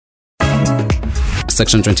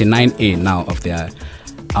Section 29A now of the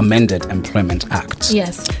Amended Employment Act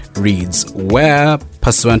reads, where,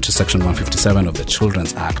 pursuant to Section 157 of the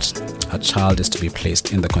Children's Act, a child is to be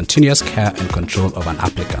placed in the continuous care and control of an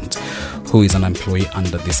applicant who is an employee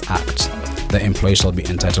under this Act, the employee shall be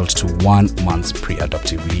entitled to 1 month's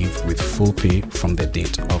pre-adoptive leave with full pay from the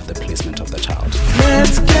date of the placement of the child.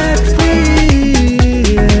 Let's get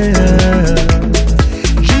free,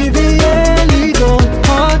 GVA Legal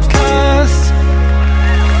Podcast.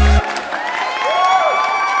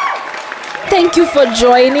 Thank you for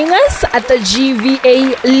joining us at the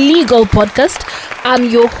GVA Legal Podcast. I'm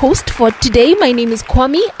your host for today. My name is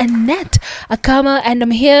Kwame Annette Akama, and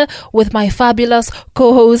I'm here with my fabulous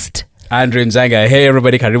co-host Andrew Njanga. Hey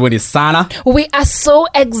everybody, karibuni sana. We are so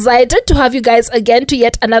excited to have you guys again to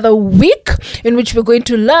yet another week in which we're going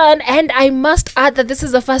to learn, and I must add that this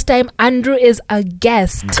is the first time Andrew is a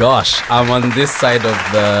guest. Gosh, I'm on this side of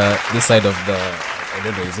the I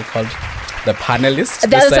don't know, is it called the panelist?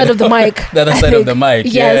 The other side of the mic. The other side of the mic.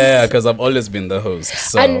 Yes. Yeah, because I've always been the host.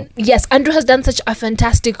 So. And yes, Andrew has done such a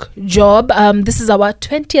fantastic job. This is our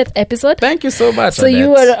 20th episode. Thank you so much. So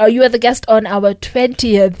you are the guest on our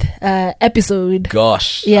 20th episode.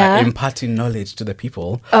 Gosh, yeah, imparting knowledge to the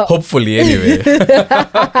people. Hopefully, anyway.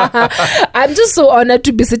 I'm just so honored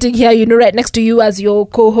to be sitting here, right next to you as your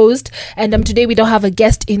co-host. And today we don't have a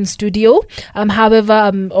guest in studio. However,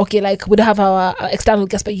 we don't have our external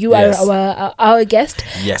guest, but you are our guest.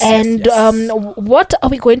 Yes. And what are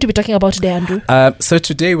we going to be talking about today, Andrew? So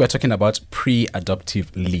today we're talking about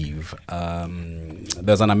pre-adoptive leave.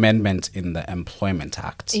 There's an amendment in the Employment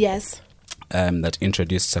Act. Yes. That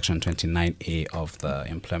introduced Section 29A of the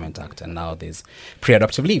Employment Act, and now there's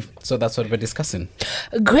pre-adoptive leave. So that's what we're discussing.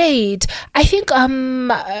 Great. I think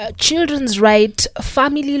children's right,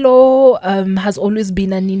 family law has always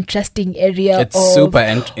been an interesting area. It's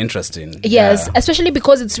super interesting. Yes, especially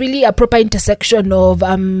because it's really a proper intersection of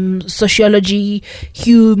sociology,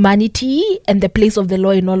 humanity, and the place of the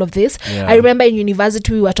law in all of this. Yeah. I remember in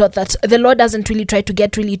university we were taught that the law doesn't really try to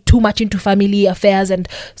get really too much into family affairs and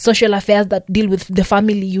social affairs that deal with the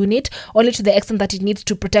family unit, only to the extent that it needs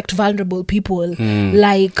to protect vulnerable people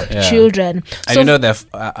like children. And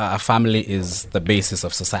a family is the basis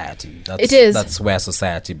of society. It is. That's where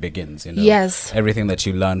society begins. Yes. Everything that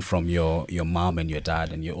you learn from your mom and your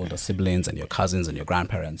dad and your older siblings and your cousins and your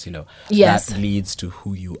grandparents, yes, that leads to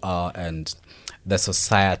who you are, and the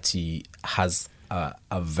society has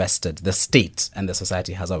the state and the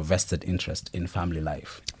society has a vested interest in family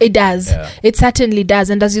life. It does. Yeah. It certainly does.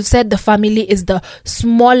 And as you've said, the family is the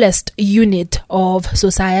smallest unit of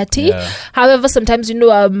society. Yeah. However, sometimes,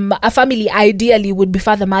 a family ideally would be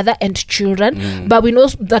father, mother, and children. But we know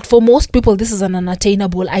that for most people, this is an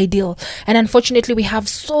unattainable ideal. And unfortunately, we have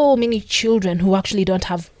so many children who actually don't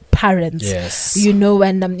have parents. Yes.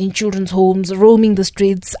 And in children's homes, roaming the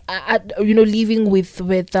streets, living with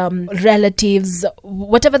relatives,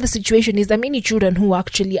 whatever the situation is. There are many children who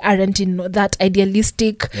actually aren't in that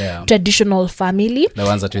idealistic, traditional family. The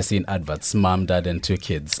ones that we see in adverts, mom, dad, and 2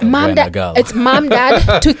 kids. Mom, dad, a girl. It's mom,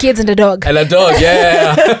 dad, 2 kids, and a dog. And a dog,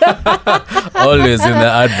 yeah. Always in the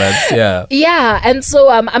adverts, yeah. Yeah, and so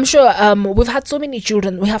I'm sure we've had so many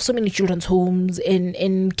children. We have so many children's homes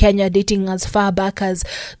in Kenya, dating as far back as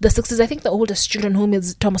the 60s. I think the oldest children's home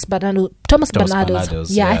is Thomas Bernardo's.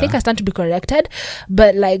 Yeah, I think I stand to be corrected.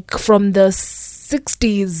 But from the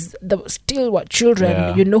 60s, there were still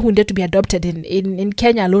children, who needed to be adopted in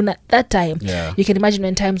Kenya alone at that time. Yeah. You can imagine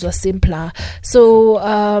when times were simpler. So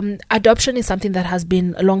adoption is something that has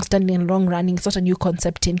been long-standing and long-running. It's not a new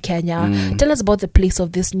concept in Kenya. Tell us about the place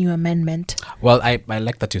of this new amendment. Well, I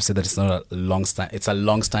like that you said that it's not it's a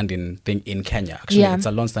long-standing thing in Kenya. Actually, it's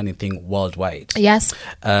a long-standing thing worldwide. Yes.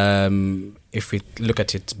 If we look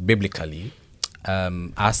at it biblically,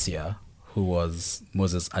 Asiya, who was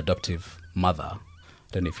Moses' adoptive mother, I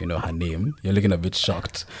don't know if you know her name. You're looking a bit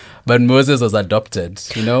shocked. But Moses was adopted,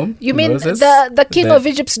 You mean Moses, the king of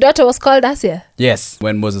Egypt's daughter was called Asiya? Yes.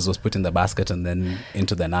 When Moses was put in the basket and then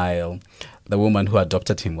into the Nile, the woman who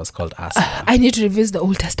adopted him was called Asiya. I need to revisit the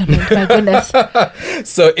Old Testament, my goodness.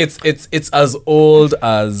 So it's as old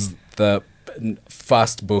as the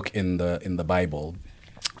first book in the Bible,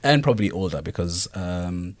 and probably older, because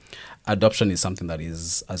adoption is something that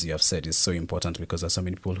is, as you have said, is so important because there's so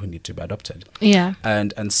many people who need to be adopted. Yeah.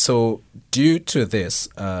 And so due to this,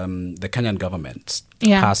 the Kenyan government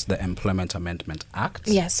passed the Employment Amendment Act,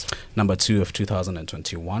 number 2 of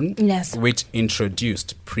 2021, which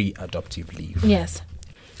introduced pre-adoptive leave. Yes.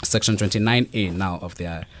 Section 29A now of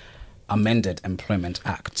the Amended Employment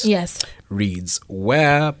Act reads,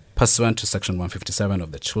 where, pursuant to Section 157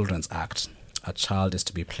 of the Children's Act, a child is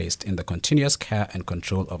to be placed in the continuous care and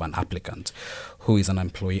control of an applicant who is an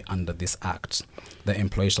employee under this act, the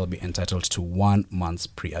employee shall be entitled to 1 month's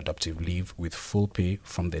pre-adoptive leave with full pay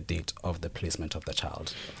from the date of the placement of the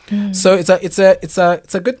child. So it's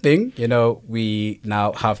a good thing. You know, we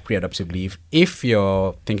now have pre-adoptive leave. If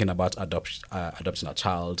you're thinking about adopting a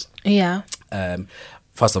child,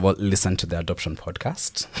 first of all, listen to the adoption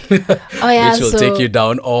podcast, which will take you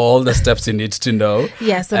down all the steps you need to know.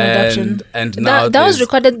 Yes, adoption. And now that was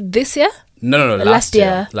recorded this year? No, last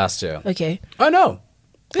year. Last year. Okay. Oh, no.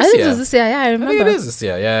 I think it was this year. Yeah, I remember. I think it is this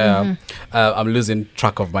year. Yeah. I'm losing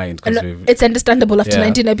track of mind because it's understandable after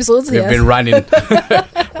 19 episodes. We've been running.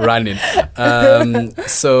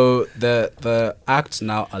 So the act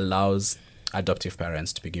now allows adoptive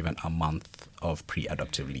parents to be given a month of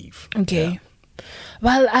pre-adoptive leave. Okay. Yeah.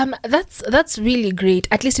 Well, that's really great.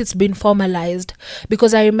 At least it's been formalized,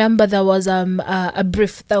 because I remember there was a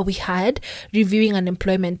brief that we had reviewing an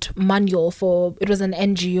employment manual for, it was an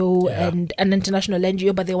NGO and an international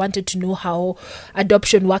NGO, but they wanted to know how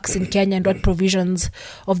adoption works in Kenya and what provisions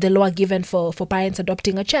of the law are given for parents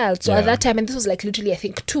adopting a child. So at that time, and this was like literally I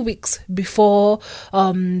think 2 weeks before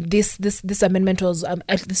this amendment was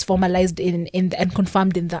at least formalized and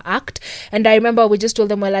confirmed in the act. And I remember we just told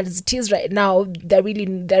them, well, as it is right now, there are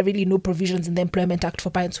really no provisions in the Employment Act for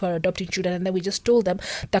parents who are adopting children, and then we just told them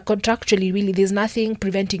that contractually, really, there's nothing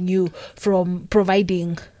preventing you from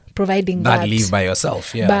providing that leave by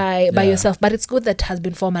yourself, by yourself. But it's good that has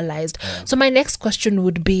been formalized. So my next question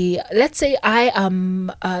would be, let's say I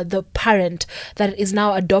am the parent that is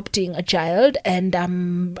now adopting a child,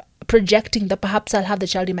 and projecting that perhaps I'll have the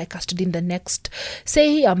child in my custody in the next,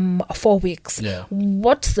 say, 4 weeks.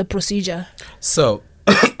 What's the procedure? So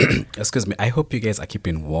excuse me, I hope you guys are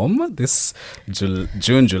keeping warm. This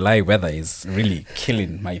July weather is really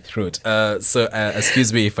killing my throat. So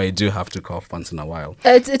excuse me if I do have to cough once in a while.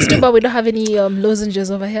 It's too bad we don't have any lozenges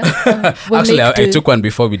over here. Actually, I took one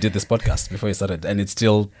before we did this podcast, before we started, and it's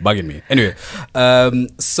still bugging me. Anyway,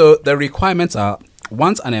 so the requirements are,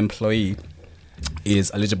 once an employee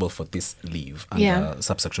is eligible for this leave under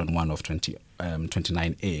subsection 1 of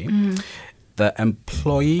 29A, the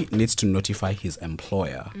employee needs to notify his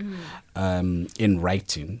employer in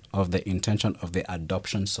writing of the intention of the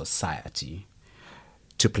adoption society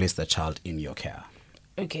to place the child in your care.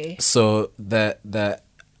 Okay. So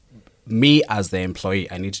me as the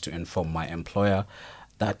employee, I need to inform my employer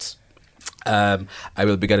that I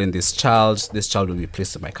will be getting this child. This child will be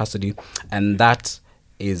placed in my custody, and that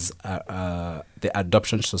is the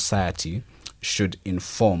adoption society should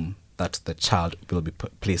inform that the child will be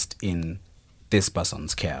placed in this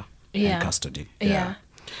person's care and custody.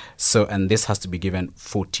 So, and this has to be given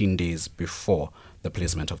 14 days before the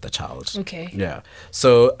placement of the child. Okay. Yeah.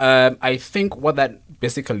 So I think what that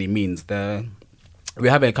basically means, we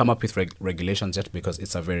haven't come up with regulations yet because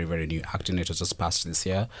it's a very, very new act and it was just passed this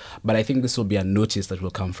year. But I think this will be a notice that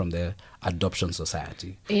will come from the Adoption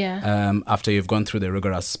Society. After you've gone through the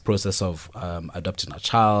rigorous process of adopting a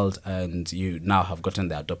child and you now have gotten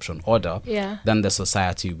the adoption order, then the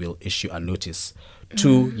society will issue a notice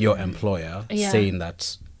to your employer saying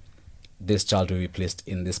that this child will be placed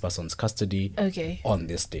in this person's custody on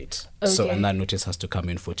this date. So, and that notice has to come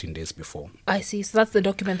in 14 days before. I see. So that's the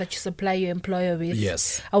document that you supply your employer with.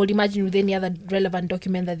 Yes. I would imagine with any other relevant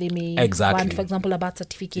document that they may want, for example, a birth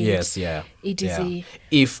certificate. Yes, etc.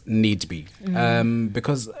 If need be.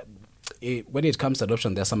 Because when it comes to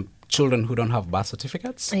adoption, there are some children who don't have birth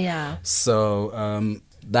certificates. So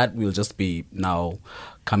that will just be now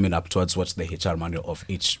coming up towards what the HR manual of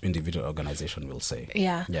each individual organization will say.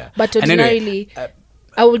 But ordinarily,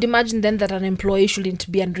 I would imagine then that an employee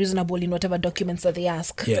shouldn't be unreasonable in whatever documents that they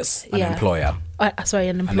ask. Yes, an employer.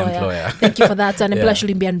 An employer. Thank you for that. So an employer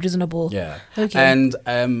shouldn't be unreasonable. Okay. And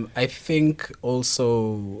I think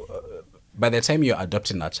also by the time you're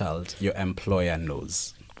adopting a child, your employer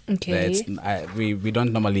knows. Okay. We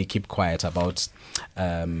don't normally keep quiet about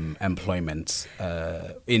employment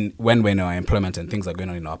when we're in our employment and things are going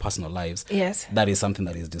on in our personal lives. That is something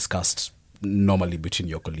that is discussed normally between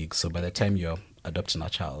your colleagues. So by the time you're adopting a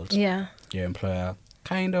child, your employer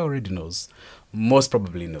kind of already knows. Most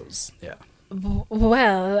probably knows.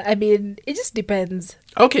 Well, I mean, it just depends.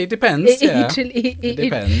 Okay, it depends. It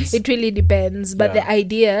depends. It really depends. But the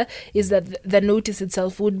idea is that the notice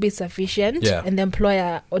itself would be sufficient, and the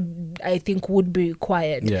employer, I think, would be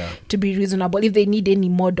required to be reasonable if they need any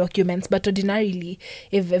more documents. But ordinarily,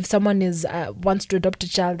 if someone wants to adopt a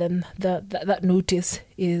child, then that notice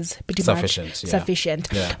is pretty much sufficient.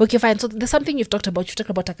 Okay, fine. So there's something you've talked about. You've talked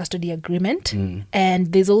about a custody agreement,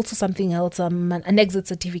 and there's also something else, an exit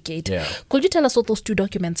certificate. Could could you tell us what those two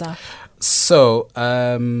documents are? So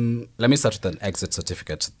let me start with an exit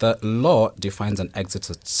certificate. The law defines an exit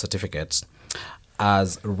certificate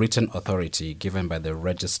as written authority given by the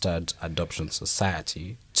registered adoption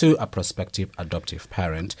society to a prospective adoptive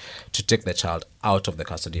parent to take the child out of the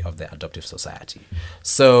custody of the adoptive society.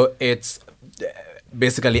 So it's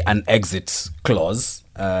basically an exit clause,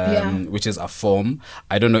 which is a form.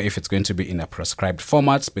 I don't know if it's going to be in a prescribed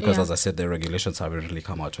format because, as I said, the regulations haven't really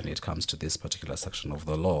come out when it comes to this particular section of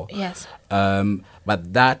the law. Yes.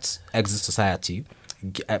 But that exit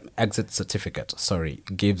certificate,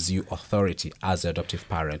 gives you authority as the adoptive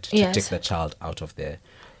parent to take the child out of the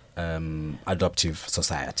adoptive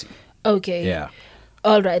society. Okay. Yeah.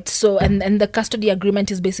 All right. So, and the custody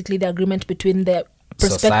agreement is basically the agreement between the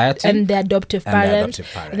society and the adoptive parent.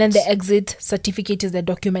 And then the exit certificate is the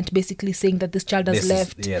document basically saying that this child has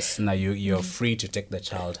left. Yes. Now you're free to take the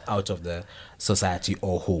child out of the society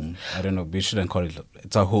or home. I don't know. We shouldn't call it.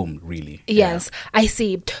 It's a home, really. Yes, I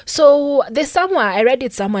see. So there's somewhere, I read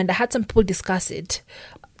it somewhere and I had some people discuss it,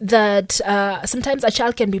 that sometimes a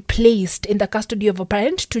child can be placed in the custody of a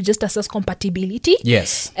parent to just assess compatibility.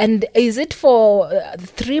 Yes. And is it for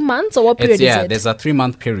 3 months or what period is it? Yeah, there's a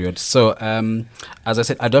 3-month period. So as I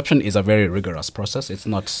said, adoption is a very rigorous process. It's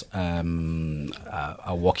not a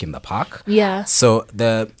walk in the park. Yeah. So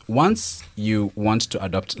once you want to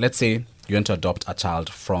adopt, let's say you want to adopt a child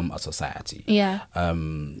from a society. Yeah.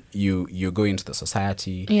 You go into the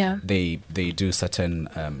society. Yeah. They do certain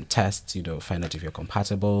tests, find out if you're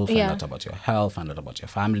compatible, find out about your health, find out about your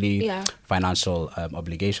family, financial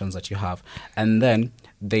obligations that you have. And then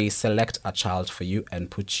they select a child for you and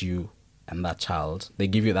put you and that child. They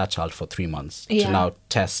give you that child for 3 months to now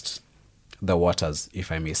test the waters,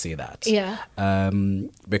 if I may say that. Yeah.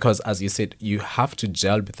 Because as you said, you have to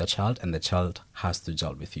gel with the child and the child has to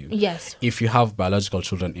gel with you. Yes. If you have biological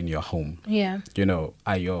children in your home, you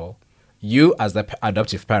as the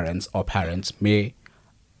adoptive parents or parent may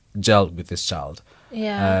gel with this child.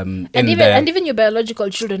 Yeah. And even your biological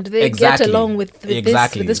children, do they get along with this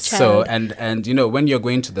child? So and when you're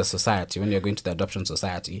going to the society, when you're going to the adoption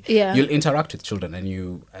society, you'll interact with children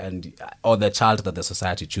or the child that the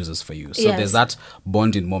society chooses for you. So there's that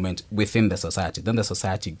bonding moment within the society. Then the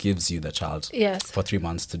society gives you the child for 3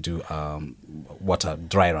 months to do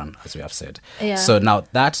dry run, as we have said. Yeah. So now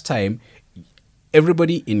that time,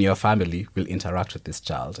 everybody in your family will interact with this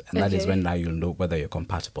child, and that is when now you'll know whether you're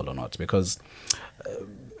compatible or not, because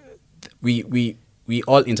we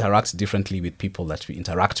all interact differently with people that we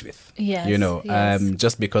interact with. Yes,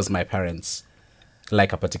 just because my parents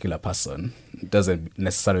like a particular person doesn't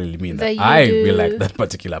necessarily mean that you I do. will like that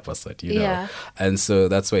particular person, Yeah. And so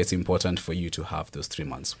that's why it's important for you to have those 3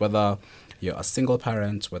 months, whether you're a single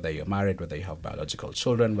parent, whether you're married, whether you have biological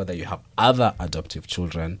children, whether you have other adoptive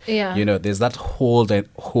children. Yeah. There's that whole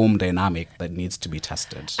home dynamic that needs to be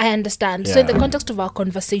tested. I understand. So in the context of our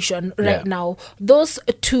conversation right now, those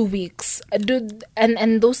 2 weeks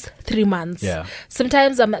and those 3 months,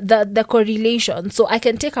 sometimes the correlation, so I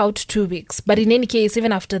can take out 2 weeks, but in any case,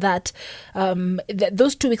 even after that,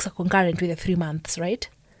 those 2 weeks are concurrent with the 3 months, right?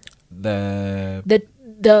 The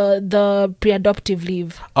pre-adoptive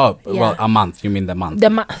leave. Oh, well, a month. You mean the month? The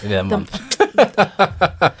month.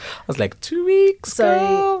 I was like, 2 weeks? Sorry.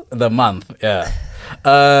 Girl? The month, yeah.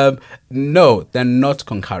 No, they're not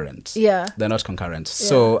concurrent. Yeah. They're not concurrent. Yeah.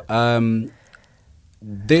 So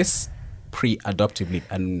this pre-adoptive leave,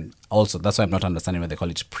 and also that's why I'm not understanding why they call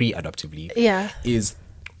it pre-adoptive leave, is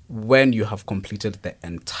when you have completed the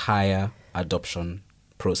entire adoption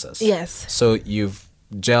process. Yes. So you've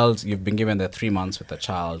been given the 3 months with the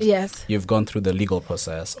child. Yes. You've gone through the legal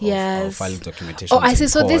process of filing documentation. Oh, I see.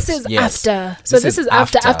 So this is after. So this is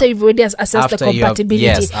after you've already assessed the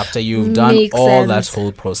compatibility. After you've done all that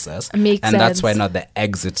whole process. Makes sense. And that's why now the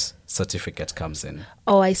exit certificate comes in.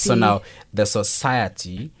 Oh, I see. So now the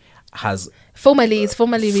society has formally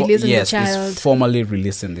releasing the child. Is formally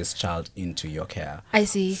releasing this child into your care. I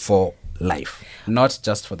see. For life, not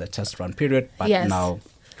just for the test run period, but now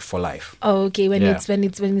for life. Oh, okay. When it's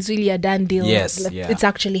really a done deal. Yes, it's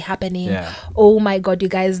actually happening. Yeah. Oh my God, you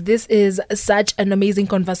guys, this is such an amazing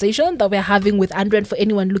conversation that we're having with Andrew. And for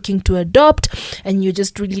anyone looking to adopt and you're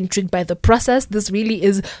just really intrigued by the process, this really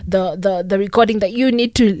is the recording that you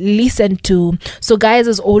need to listen to. So guys,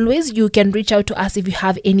 as always, you can reach out to us if you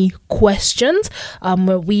have any questions.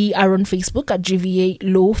 We are on Facebook at GVA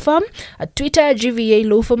Law Firm, at Twitter at GVA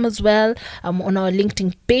Law Firm as well, on our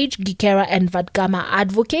LinkedIn page, Gikera and Vadgama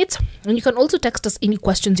Advocate. And you can also text us any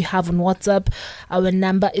questions you have on WhatsApp. Our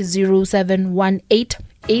number is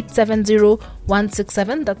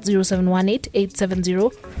 0718-870-167. That's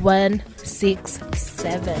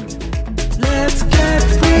 0718-870-167. Let's get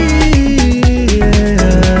free.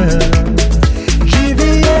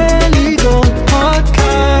 GVA Legal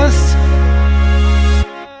Podcast.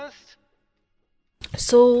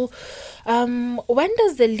 So, when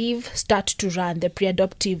does the leave start to run, the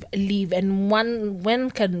pre-adoptive leave, and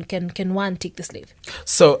when can one take this leave?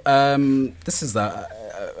 So, this is a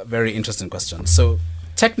very interesting question. So,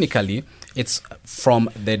 technically, it's from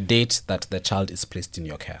the date that the child is placed in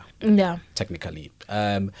your care. Yeah. Technically.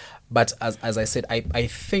 But as I said, I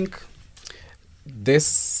think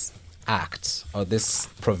this act or this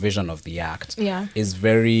provision of the act is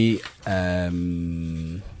very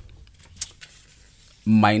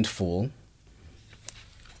mindful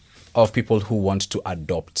of people who want to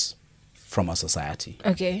adopt from a society.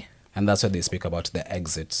 Okay. And that's why they speak about the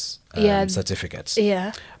exit certificate.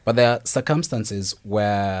 Yeah. But there are circumstances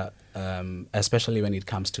where, especially when it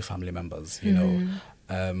comes to family members, you know,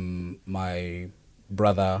 my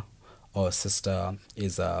brother or sister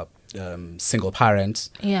is a single parent,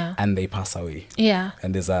 and they pass away. Yeah.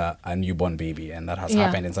 And there's a newborn baby, and that has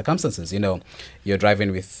happened in circumstances. You know, you're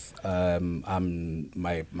driving with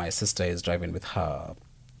my sister is driving with her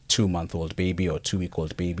 2-month-old baby or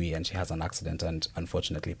 2-week-old baby, and she has an accident and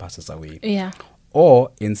unfortunately passes away. Yeah.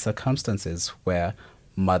 Or in circumstances where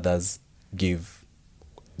mothers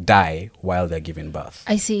die while they're giving birth.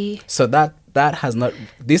 I see. So that has not,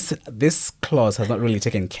 this clause has not really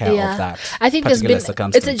taken care of that. I think it's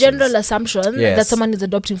a general assumption that someone is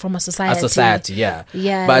adopting from a society. A society, yeah.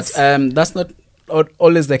 Yes. But that's not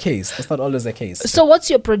always the case. That's not always the case. So what's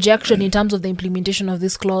your projection in terms of the implementation of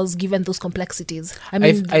this clause given those complexities? I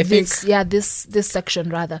mean, I think this section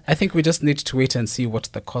rather. I think we just need to wait and see what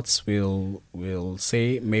the courts will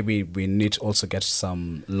say. Maybe we need to also get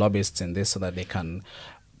some lobbyists in this so that they can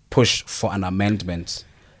push for an amendment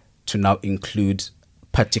to now include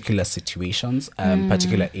particular situations,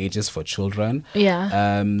 particular ages for children.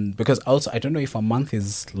 Yeah. Because also, I don't know if a month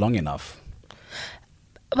is long enough.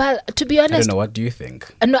 Well, to be honest, I don't know. What do you think?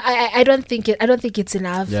 No, I don't think it's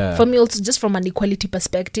enough. Yeah. For me, also, just from an equality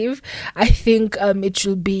perspective, I think it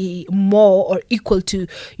should be more or equal to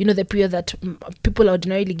the period that people are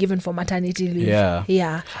ordinarily given for maternity leave. Yeah.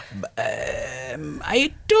 Yeah.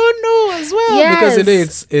 I don't know as well,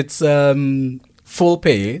 because it's full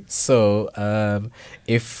pay. So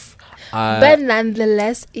if but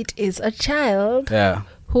nonetheless, it is a child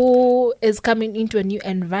who is coming into a new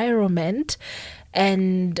environment.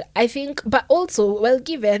 And I think, but also,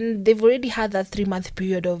 given they've already had that 3-month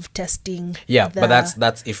period of testing. Yeah, but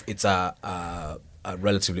that's if it's a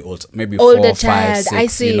relatively old, maybe older 4, 5, child. 6, I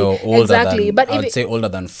see. Older exactly. Than, but I would say older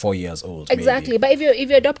than 4 years old. Exactly. Maybe. But if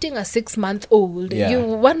you're adopting a 6-month-old,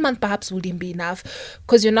 1 month perhaps wouldn't be enough,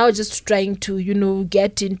 because you're now just trying to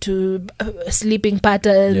get into sleeping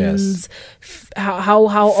patterns, how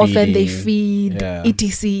often they feed,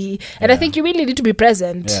 etc. And I think you really need to be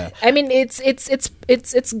present. Yeah. I mean, it's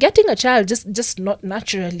getting a child just not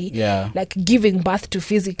naturally, like giving birth to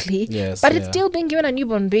physically, but it's still being given a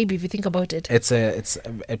newborn baby if you think about it.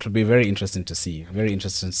 It will be very interesting to see.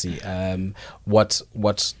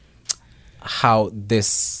 How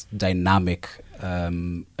this dynamic.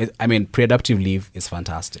 Pre-adoptive leave is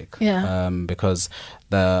fantastic. Yeah. Because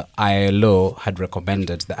the ILO had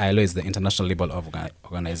recommended. The ILO is the International Labour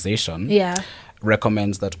Organization. Yeah.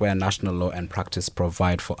 Recommends that where national law and practice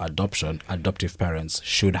provide for adoption, adoptive parents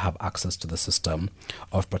should have access to the system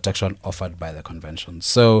of protection offered by the convention.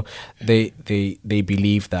 So they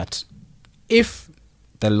believe that if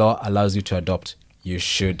the law allows you to adopt, you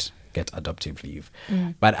should get adoptive leave.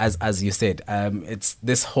 But as you said, it's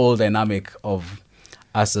this whole dynamic of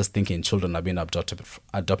us just thinking children are being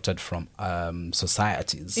adopted from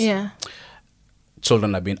societies. Yeah.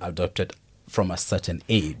 Children are being adopted from a certain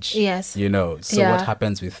age. Yes. So what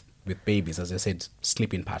happens with babies, as I said,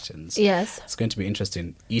 sleeping patterns. Yes. It's going to be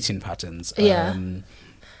interesting. Eating patterns. Yeah.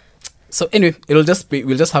 So anyway, we'll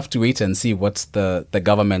just have to wait and see what the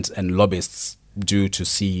government and lobbyists do to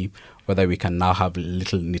see whether we can now have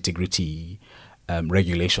little nitty-gritty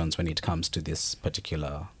regulations when it comes to this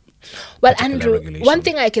particular Well, Andrew, one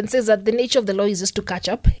thing I can say is that the nature of the law is just to catch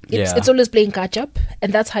up. It's always playing catch up,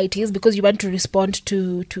 and that's how it is, because you want to respond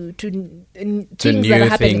to things that are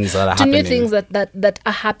happening, to new things that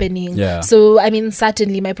are happening. Yeah. So, I mean,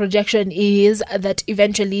 certainly my projection is that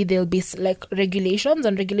eventually there'll be like regulations,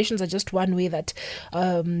 and regulations are just one way that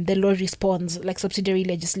the law responds, like subsidiary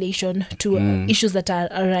legislation to issues that are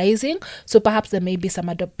arising. So perhaps there may be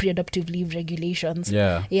some pre-adoptive leave regulations.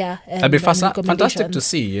 Yeah. Yeah. It'd be fantastic to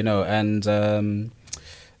see, and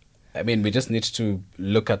I mean, we just need to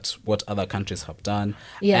look at what other countries have done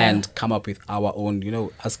Yeah. and come up with our own. You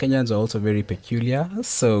know, as Kenyans are also very peculiar,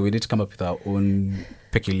 so we need to come up with our own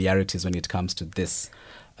peculiarities when it comes to this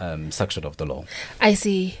section of the law. I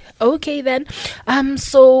see. Okay then.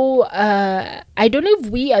 So I don't know if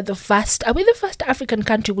we are the first. Are we the first African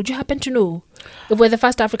country? Would you happen to know if we're the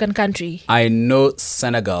first African country? I know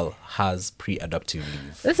Senegal has pre-adoptive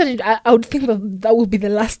leave. Listen, I would think that would be the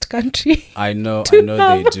last country. I know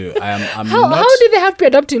they do. I'm How not. how did they have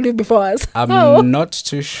pre-adoptive leave before us? I'm How? not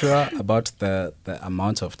too sure about the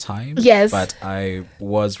amount of time. Yes. But I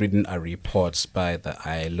was reading a report by the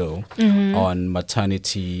ILO Mm-hmm. on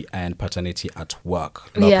maternity and paternity at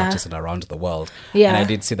work, law Yeah. practices around the world. Yeah. And I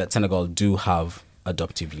did see that Senegal do have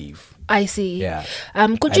adoptive leave. I see. Yeah. Could I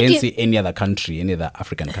you didn't give? see any other country, any other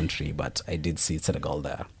African country, but I did see Senegal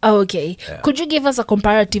there. Oh, okay. Could you give us a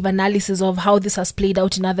comparative analysis of how this has played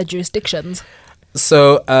out in other jurisdictions?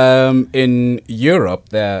 So in Europe,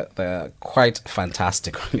 they're quite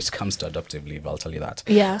fantastic when it comes to adoptive leave, I'll tell you that.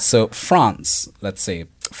 Yeah. So France, let's say,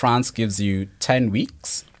 France gives you 10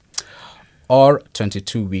 weeks or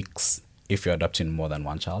 22 weeks if you're adopting more than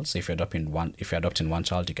one child. So if you're adopting one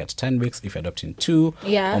child, you get 10 weeks. If you're adopting two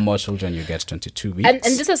Yeah. or more children, you get 22 weeks. And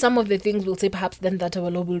these are some of the things we'll say perhaps then that our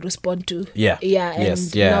law will respond to. Yeah. Yeah. And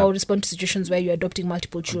Yes, yeah. now respond to situations where you're adopting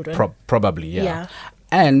multiple children. Probably, yeah. Yeah.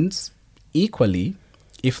 And equally,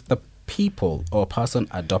 if the people or person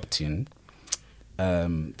adopting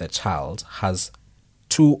the child has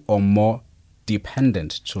two or more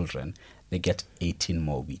dependent children, they get 18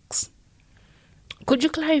 more weeks. Could you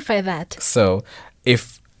clarify that? So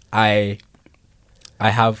if I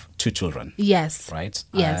have two children, Yes. right?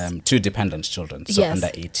 Yes. Two dependent children, so Yes.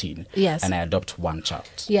 under 18. Yes. And I adopt one child.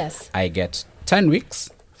 Yes. I get 10 weeks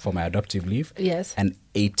for my adoptive leave. Yes. And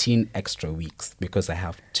 18 extra weeks because I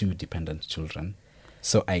have two dependent children.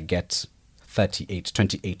 So I get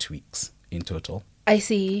 28 weeks in total. I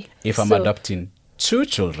see. If I'm So- adopting two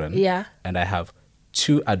children Yeah. and I have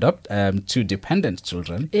two dependent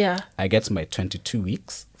children, Yeah. I get my 22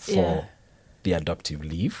 weeks for Yeah. the adoptive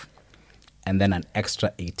leave and then an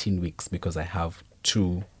extra 18 weeks because I have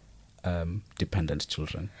two dependent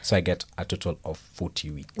children. So I get a total of 40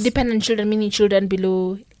 weeks. Dependent children meaning children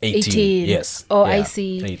below 18. Yes. Oh, Yeah, I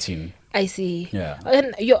see. 18. I see. Yeah.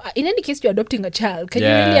 And in any case, you're adopting a child. Can you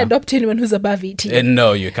Yeah. really adopt anyone who's above 18?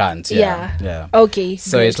 No, you can't. Yeah. Yeah. Okay.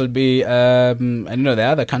 So good. it'll be, and there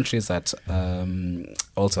are other countries that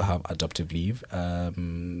also have adoptive leave.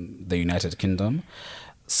 The United Kingdom.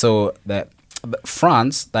 So the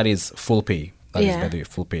France, that is full pay. That is Yeah. by the way,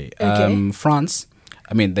 full pay. Okay. France,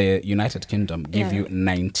 the United Kingdom give Yeah. you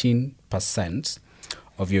 19%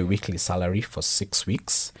 of your weekly salary for 6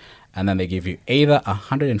 weeks. And then they give you either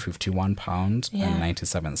 £151 Yeah. and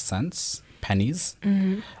 97 pennies,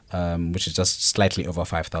 which is just slightly over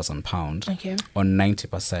 £5,000, Okay. or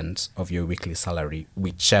 90% of your weekly salary,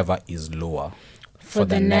 whichever is lower. For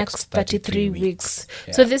the next 33 weeks.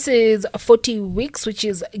 Yeah. So this is 40 weeks, which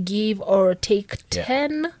is give or take Yeah.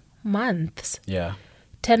 10 months. Yeah.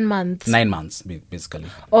 10 months. 9 months, basically.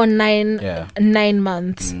 Or 9 Yeah. 9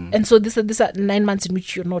 months. And so these are 9 months in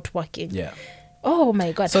which you're not working. Yeah. Oh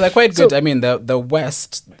my God. So they're quite good. So- The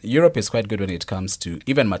West, Europe is quite good when it comes to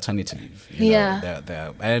even maternity leave. Yeah.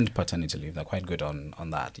 And paternity leave. They're quite good on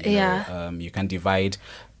that. Yeah. You can divide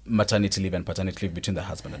maternity leave and paternity leave between the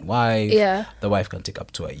husband and wife. Yeah. The wife can take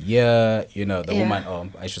up to a year. The Yeah. woman, or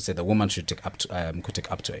I should say, the woman could take up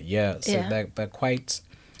to a year. So Yeah. they're quite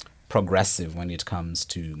progressive when it comes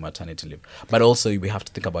to maternity leave. But also we have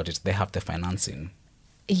to think about it. They have the financing.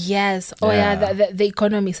 Yes. Oh, yeah. Yeah. The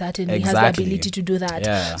economy certainly has the Exactly. ability to do that.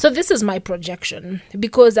 Yeah. So this is my projection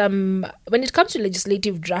because when it comes to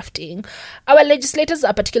legislative drafting, our legislators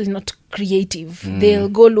are particularly not creative. They'll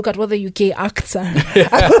go look at what the UK acts are.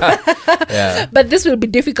 Yeah. But this will be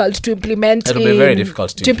difficult to implement. It'll be very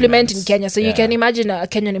difficult to implement in implement. Kenya. So you Yeah. can imagine a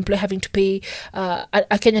Kenyan employer having to pay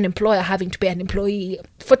a Kenyan employer having to pay an employee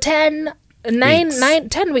for 10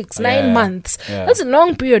 weeks, Yeah. 9 months. Yeah. That's a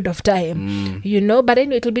long period of time, But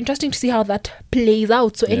anyway, it'll be interesting to see how that plays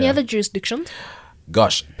out. So, any Yeah. other jurisdictions?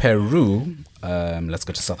 Gosh, Peru, let's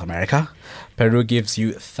go to South America. Peru gives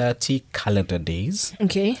you 30 calendar days,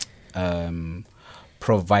 Okay.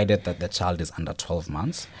 provided that the child is under 12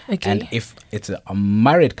 months. Okay. And if it's a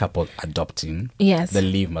married couple adopting, Yes. the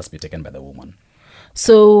leave must be taken by the woman.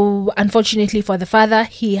 So, unfortunately for the father,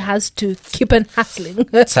 he has to keep on hustling.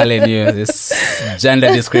 Telling you this gender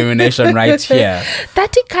discrimination right here.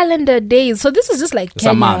 30 calendar days. So, this is just like It's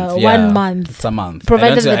Kenya, a month. Yeah. 1 month. It's a month.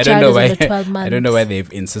 Provided I don't- the I don't child know is why- under 12 months. I don't know why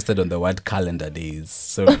they've insisted on the word calendar days.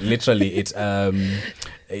 So literally,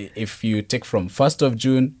 if you take from 1st of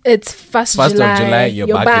June, it's 1st of July, you're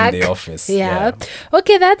back in the office. Yeah.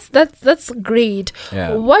 Okay, that's great.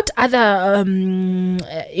 Yeah. What other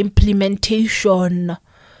implementation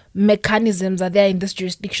mechanisms are there in these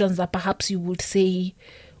jurisdictions that perhaps you would say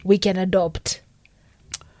we can adopt?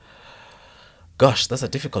 Gosh, that's a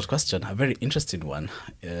difficult question. A very interesting one.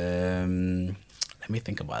 Let me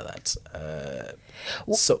think about that.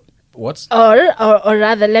 So, what? Or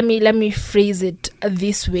rather, let me phrase it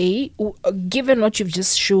this way. Given what you've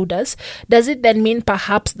just showed us, does it then mean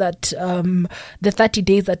perhaps that the 30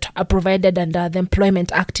 days that are provided under the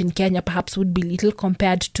Employment Act in Kenya perhaps would be little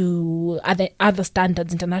compared to other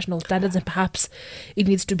standards, international standards, and perhaps it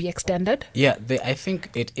needs to be extended? Yeah, I think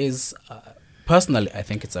it is. Personally, I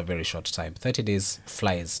think it's a very short time. 30 days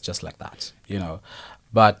flies just like that,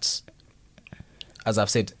 But as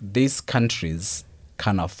I've said, these countries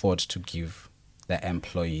can afford to give their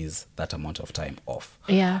employees that amount of time off.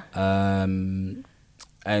 Yeah. And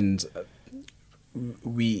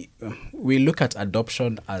we look at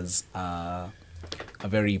adoption as a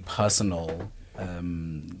very personal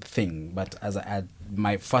thing. But as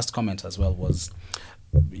my first comment as well was,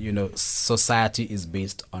 society is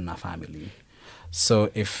based on a family.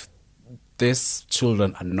 So if these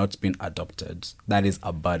children are not being adopted, that is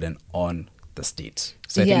a burden on the state.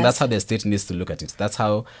 So I think that's how the state needs to look at it.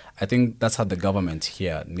 I think that's how the government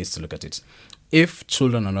here needs to look at it. If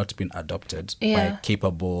children are not being adopted by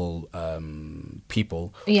capable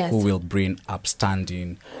people who will bring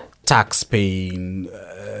upstanding, tax-paying,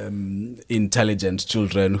 intelligent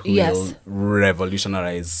children who will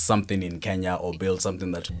revolutionize something in Kenya or build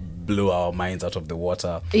something that blew our minds out of the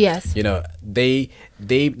water. Yes. They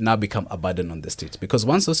now become a burden on the state. Because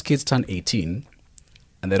once those kids turn 18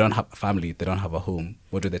 and they don't have a family, they don't have a home,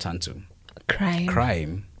 what do they turn to?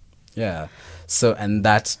 Crime. Yeah. So, and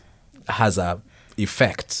that has a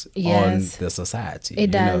effect on the society.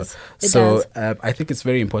 It does. I think it's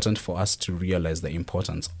very important for us to realize the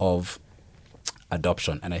importance of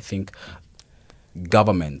adoption. And I think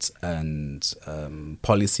government and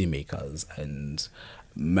policymakers and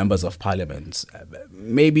members of parliament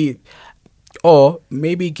maybe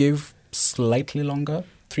give slightly longer,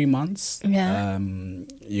 3 months. Yeah.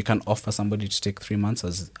 You can offer somebody to take 3 months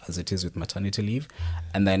as it is with maternity leave,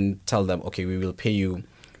 and then tell them, okay, we will pay you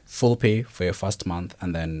full pay for your first month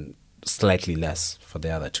and then slightly less for the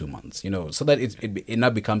other 2 months, so that it now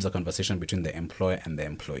becomes a conversation between the employer and the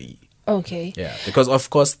employee. Okay. Yeah, because of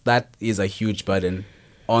course that is a huge burden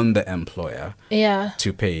on the employer. Yeah.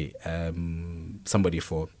 To pay somebody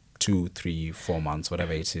for 2, 3, 4 months,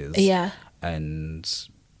 whatever it is. Yeah. And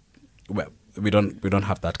we don't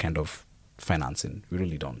have that kind of financing. We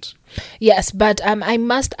really don't. Yes, but I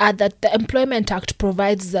must add that the Employment Act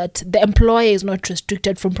provides that the employer is not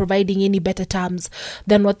restricted from providing any better terms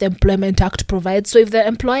than what the Employment Act provides. So if the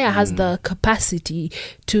employer has the capacity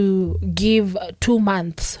to give 2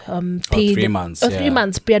 months paid, or 3 months, 3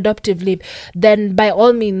 months pre-adoptive leave, then by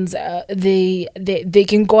all means they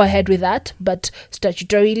can go ahead with that. But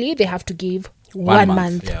statutorily, they have to give 1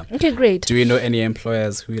 month. Yeah. Okay, great. Do we know any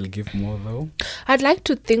employers who will give more though? I'd like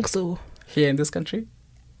to think so. Here in this country?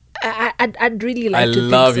 I'd really like to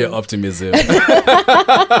think so. I love your optimism. It's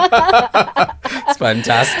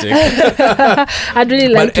fantastic. I'd really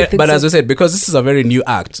like to think but so. as we said, because this is a very new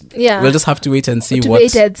act, we'll just have to wait and see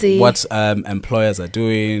what employers are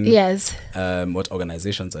doing. Yes. What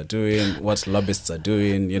organizations are doing, what lobbyists are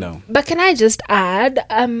doing, But can I just add,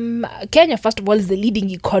 Kenya, first of all, is the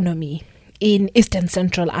leading economy in East and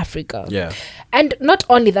Central Africa. Yeah. And not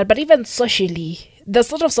only that, but even socially, the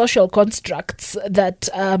sort of social constructs that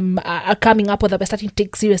are coming up or that we're starting to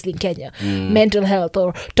take seriously in Kenya, mental health,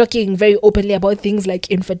 or talking very openly about things like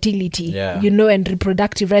infertility, and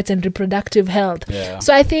reproductive rights and reproductive health. Yeah.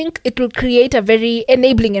 So I think it will create a very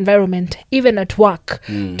enabling environment, even at work,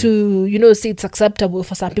 to, say it's acceptable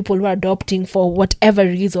for some people who are adopting for whatever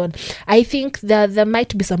reason. I think that there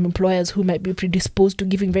might be some employers who might be predisposed to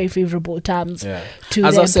giving very favorable terms to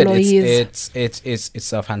as their I said, employees.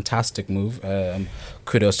 It's a fantastic move.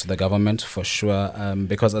 Kudos to the government for sure,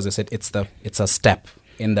 because as I said, it's a step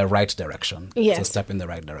in the right direction. Yes. It's a step in the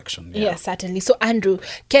right direction. Yeah. Yes, certainly. So, Andrew,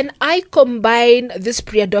 can I combine this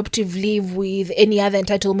pre-adoptive leave with any other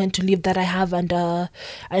entitlement to leave that I have under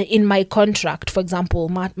in my contract? For example,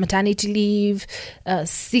 maternity leave,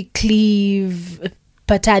 sick leave,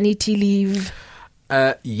 paternity leave?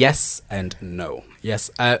 Yes and no.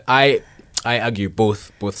 Yes, I argue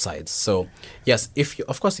both sides. So yes, if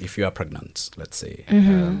you are pregnant, let's say,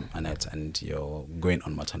 Annette, and you're going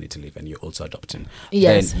on maternity leave and you're also adopting,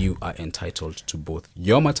 then you are entitled to both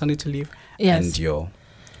your maternity leave and your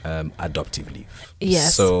adoptive leave.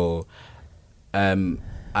 Yes. So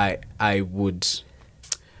I would.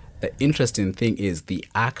 The interesting thing is the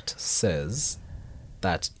Act says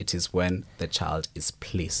that it is when the child is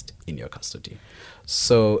placed in your custody.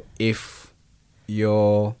 So if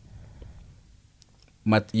you're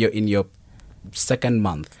in your second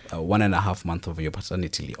month, 1.5 month of your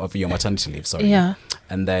maternity leave, sorry. Yeah.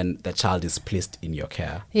 And then the child is placed in your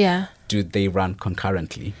care. Yeah. Do they run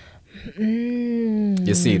concurrently?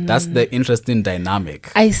 You see, that's the interesting dynamic.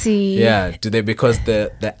 I see. Yeah. Do they? Because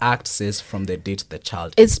the Act says from the date the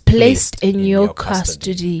child is placed in your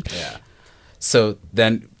custody. Yeah. So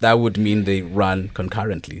then that would mean they run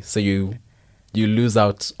concurrently. So you lose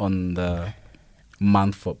out on the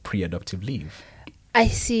month for pre-adoptive leave. I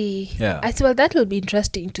see. Yeah. I see. Well, that will be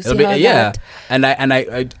interesting to see how yeah. that. And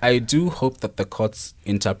I do hope that the courts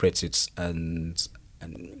interpret it and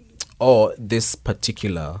or this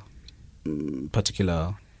particular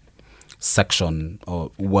section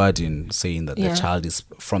or wording saying that the child is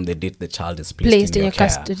from the date the child is placed in your care,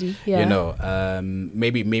 custody. Yeah. You know,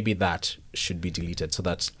 maybe that should be deleted so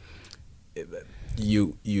that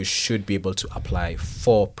you should be able to apply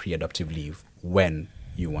for pre-adoptive leave when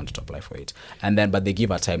you want to apply for it, and then but they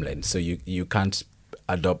give a timeline, so you can't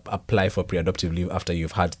apply for pre-adoptive leave after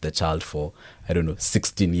you've had the child for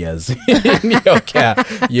 16 years in your care.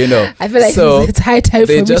 You know, I feel like it's high time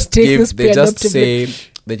for me to take this pre-adoptive leave.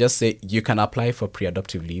 They just say you can apply for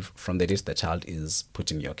pre-adoptive leave from the date the child is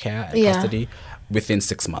put in your care and custody within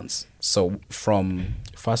 6 months. So from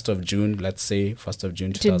 1st of June, let's say 1st of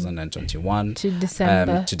June 2021 to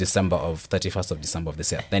December of 31st of December of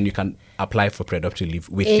this year, then you can apply for pre-adoptive leave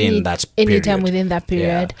within that period. Anytime within that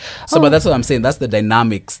period. Yeah. So, but that's what I'm saying. That's the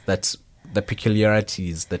dynamics, that the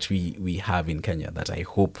peculiarities that we have in Kenya that I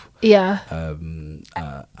hope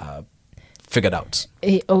figured out.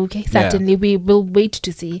 Okay, certainly. We will wait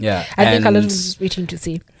to see. Yeah. I think a lot of us is waiting to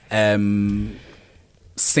see.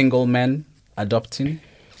 Single men adopting,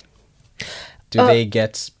 do they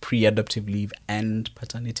get pre-adoptive leave and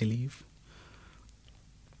paternity leave?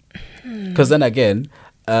 Because then again,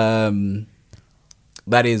 that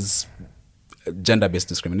is gender-based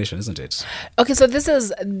discrimination, isn't it? Okay, so this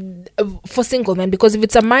is for single men, because if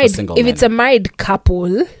it's a married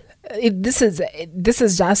couple, this is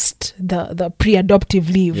just the pre-adoptive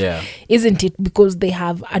leave, isn't it? Because they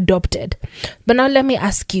have adopted. But now let me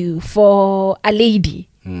ask you, for a lady,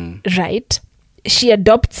 right? She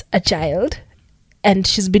adopts a child and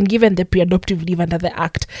she's been given the pre-adoptive leave under the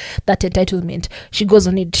Act, that entitlement. She goes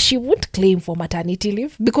on it. She won't claim for maternity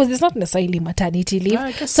leave because it's not necessarily maternity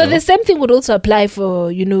leave. So the same thing would also apply for,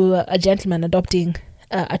 a gentleman adopting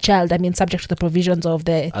a child. I mean, subject to the provisions of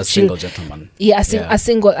single gentleman. Yeah, a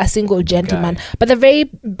single gentleman. But the very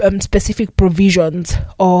specific provisions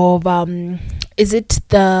of is it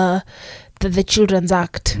the Children's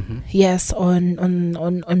Act? Yes, on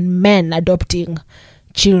men adopting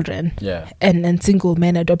children. And single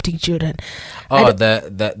men adopting children.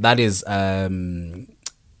 That is on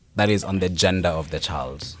the gender of the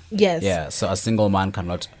child. Yes. Yeah. So a single man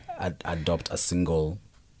cannot adopt a single.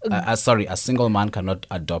 A single man cannot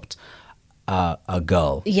adopt a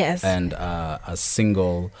girl. Yes. And a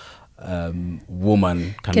single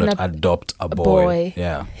woman cannot adopt a boy.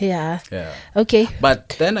 Yeah. Okay.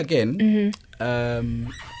 But then again, a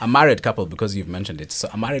married couple, because you've mentioned it, so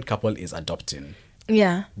a married couple is adopting.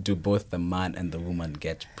 Yeah. Do both the man and the woman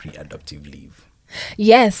get pre-adoptive leave?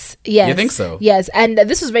 Yes. You think so? Yes, and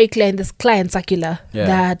this was very clear in this client circular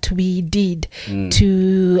that we did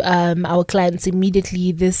to our clients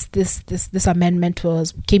immediately. This amendment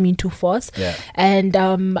came into force, and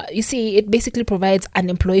you see, it basically provides an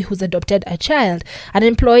employee who's adopted a child. An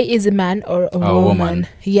employee is a man or a woman.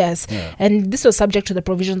 Yes, and this was subject to the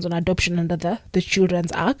provisions on adoption under the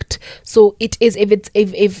Children's Act. So it is,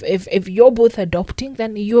 if you're both adopting,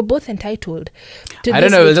 then you're both entitled to. I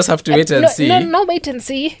don't know. We'll just have to wait and see. No, wait and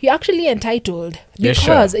see. You're actually entitled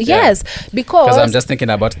because because I'm just thinking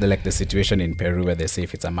about the situation in Peru where they say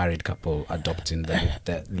if it's a married couple adopting, then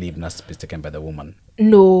the leave must be taken by the woman.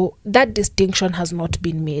 No, that distinction has not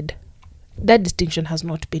been made.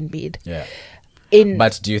 Yeah.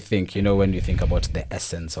 But do you think, when you think about the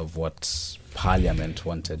essence of what Parliament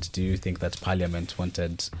wanted, do you think that Parliament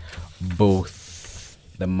wanted both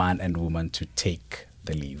the man and woman to take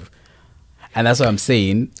the leave? And that's what I'm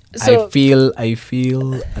saying. So, I feel.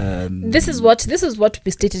 This is what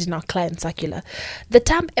we stated in our client circular. The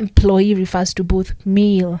term employee refers to both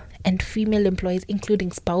male and female employees,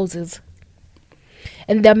 including spouses.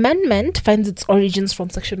 And the amendment finds its origins from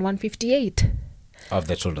Section 158. of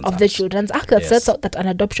the Children's of Act. the Children's Act that Yes. sets out that an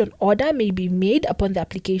adoption order may be made upon the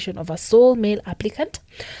application of a sole male applicant,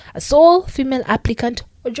 a sole female applicant,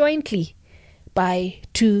 or jointly by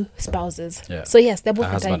two spouses. Yeah. So yes, they're both A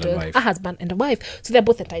husband and entitled. wife. A husband and a wife. So they're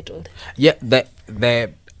both entitled. Yeah, but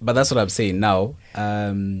that's what I'm saying now.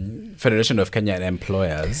 Federation of Kenyan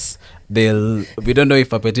Employers, we don't know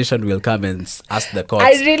if a petition will come and ask the court.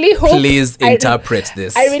 I really hope. Please interpret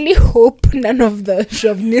this. I really hope none of the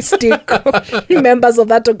chauvinistic members of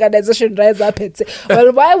that organization rise up and say,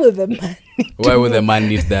 "Well, why would the man? Why would the man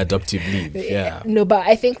need the adoptive leave? Yeah. No, but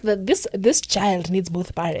I think that this child needs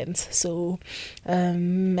both parents, so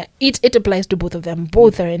it applies to both of them.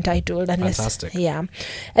 Both are entitled. Unless, Fantastic. Yeah,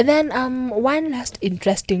 and then one last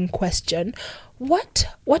interesting question: What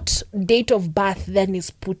date of birth then is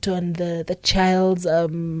put on the child's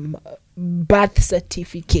birth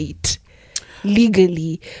certificate?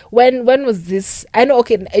 Legally, when was this? I know.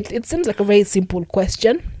 Okay, it seems like a very simple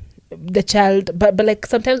question. The child, but like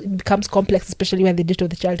sometimes it becomes complex, especially when the date of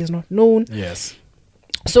the child is not known. Yes.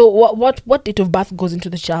 So what date of birth goes into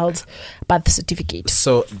the child's birth certificate?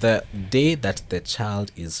 So the day that the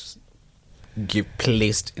child is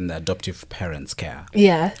placed in the adoptive parent's care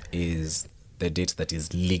Yeah, is the date that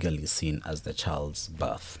is legally seen as the child's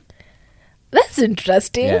birth. that's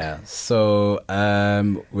interesting. Yeah. So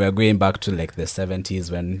we're going back to like the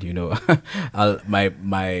 70s when, you know,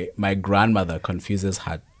 my grandmother confuses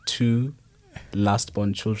her two last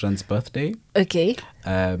born children's birthday Okay.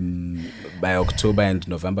 by October and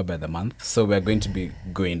November by the month. So we're going to be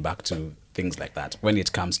going back to things like that when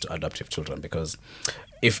it comes to adoptive children, because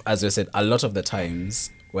if, as you said, a lot of the times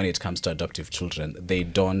when it comes to adoptive children, they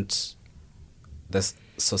don't, the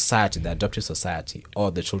society, the adoptive society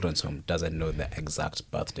or the children's home doesn't know the exact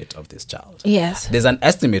birth date of this child. Yes. There's an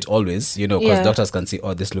estimate always, you know, because Yeah. doctors can say,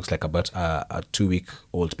 oh, this looks like about a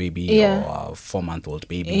 2-week-old baby Yeah. or a 4-month-old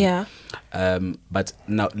baby. Yeah. But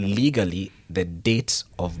now legally, the date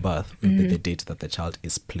of birth will be the date that the child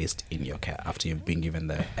is placed in your care after you've been given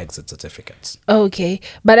the exit certificate. Okay,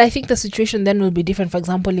 but I think the situation then will be different. For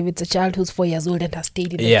example, if it's a child who's 4 years old and has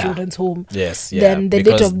stayed in the Yeah. children's home, Yes, yeah. then the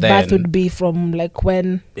date because of birth then- would be from like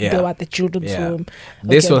when Yeah. they were at the children's Yeah. home.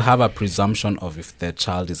 This Okay. will have a presumption of if the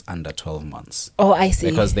child is under 12 months. Oh, I see.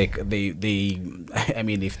 Because they I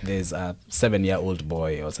mean, if there's a 7-year-old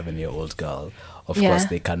boy or 7-year-old girl, of Yeah. course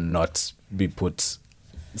they cannot be put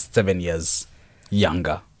 7 years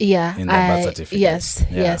younger Yeah, in the birth certificate. yes,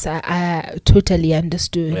 Yeah. yes, I totally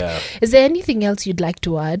understood. Yeah. Is there anything else you'd like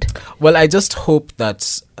to add? Well, I just hope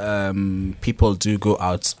that people do go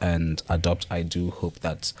out and adopt. I do hope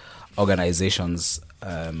that organizations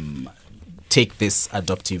take this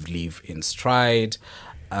adoptive leave in stride.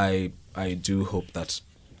 I do hope that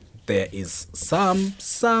there is some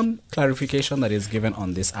clarification that is given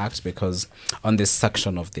on this act, because on this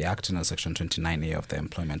section of the act, section 29A of the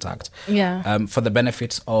Employment Act, for the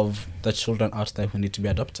benefit of the children out there who need to be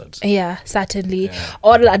adopted. Yeah, certainly. Yeah.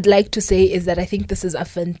 All I'd like to say is that I think this is a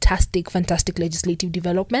fantastic legislative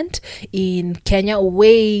development in Kenya,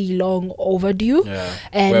 way long overdue. Yeah,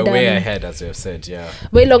 And we're way ahead, as you've said. Yeah,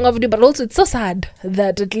 way long overdue, but also it's so sad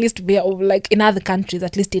that at least we are, like in other countries,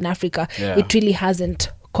 at least in Africa, Yeah. it really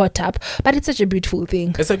hasn't caught up. But it's such a beautiful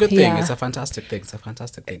thing. it's a good thing. Yeah. It's a fantastic thing. So,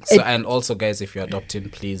 and also, guys, if you're adopting,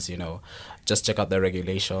 please, just check out the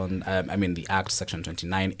regulation. The Act, Section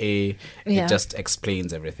 29A. Yeah. It just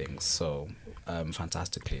explains everything so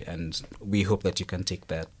fantastically, and we hope that you can take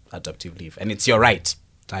that adoptive leave, and it's your right.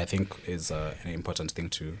 I think is an important thing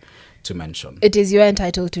to mention. It is, you're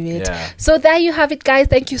entitled to it. Yeah. So there you have it, guys.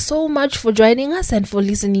 Thank you so much for joining us and for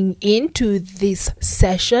listening in to this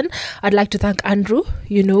session. I'd like to thank Andrew,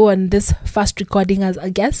 on this first recording as a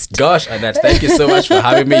guest. Gosh, Annette, thank you so much for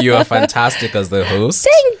having me. You are fantastic as the host.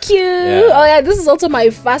 Thank you. Yeah. Oh yeah, this is also my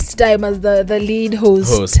first time as the lead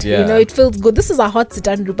host. Yeah. It feels good. This is a hot sit,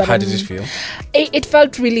 Andrew. But How did it feel? It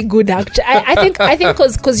felt really good, actually. I think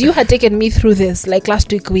because you had taken me through this. Like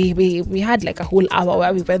last week, we had like a whole hour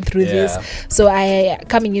where we went through this. So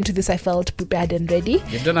coming into this, I felt prepared and ready.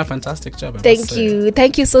 You've done a fantastic job.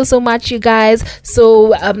 Thank you so much, you guys.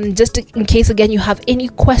 So just in case again you have any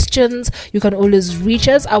questions, you can always reach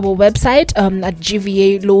us our website at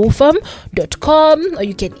gvalawfirm.com, or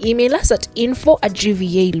you can email us at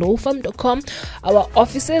info@gvalawfirm.com. Our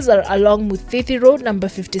offices are along Muthithi Road, number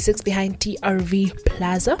 56, behind TRV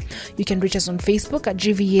Plaza. You can reach us on Facebook at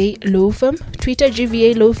GVA Law Firm, Twitter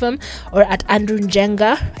GVA Law Firm, or at Andrew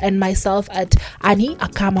Njenga and myself at Annie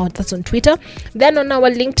Akama. That's on Twitter. Then on our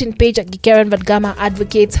LinkedIn page at Gikaren Vadgama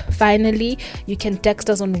Advocates. Finally, you can text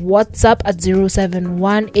us on WhatsApp at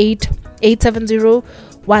 0718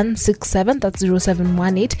 870-167. That's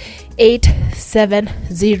 0718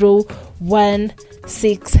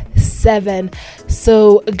 870-167.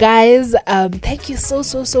 So guys, thank you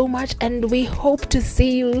so much, and we hope to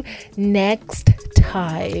see you next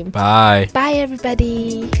time. Bye Bye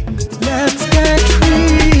everybody. Let's get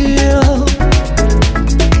real.